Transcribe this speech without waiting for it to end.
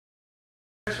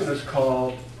This one is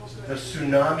called the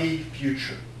Tsunami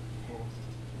Future.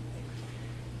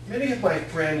 Many of my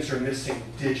friends are missing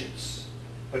digits,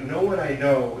 but no one I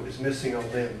know is missing a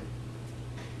limb.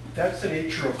 That's the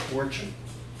nature of fortune.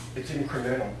 It's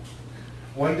incremental.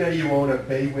 One day you own a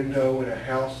bay window in a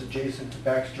house adjacent to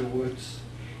Baxter Woods,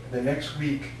 and the next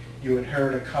week you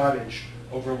inherit a cottage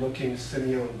overlooking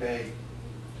Simeon Bay.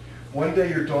 One day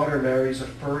your daughter marries a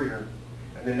furrier,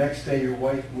 and the next day your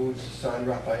wife moves to San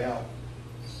Rafael.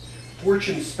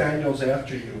 Fortune spaniels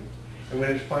after you, and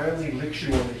when it finally licks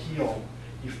you on the heel,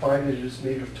 you find that it is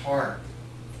made of tar.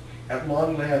 At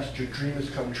long last, your dream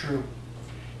has come true.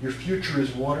 Your future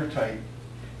is watertight.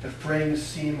 The fraying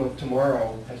seam of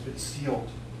tomorrow has been sealed.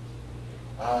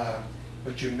 Ah,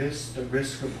 but you miss the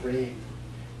risk of rain.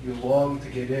 You long to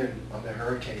get in on the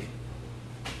hurricane.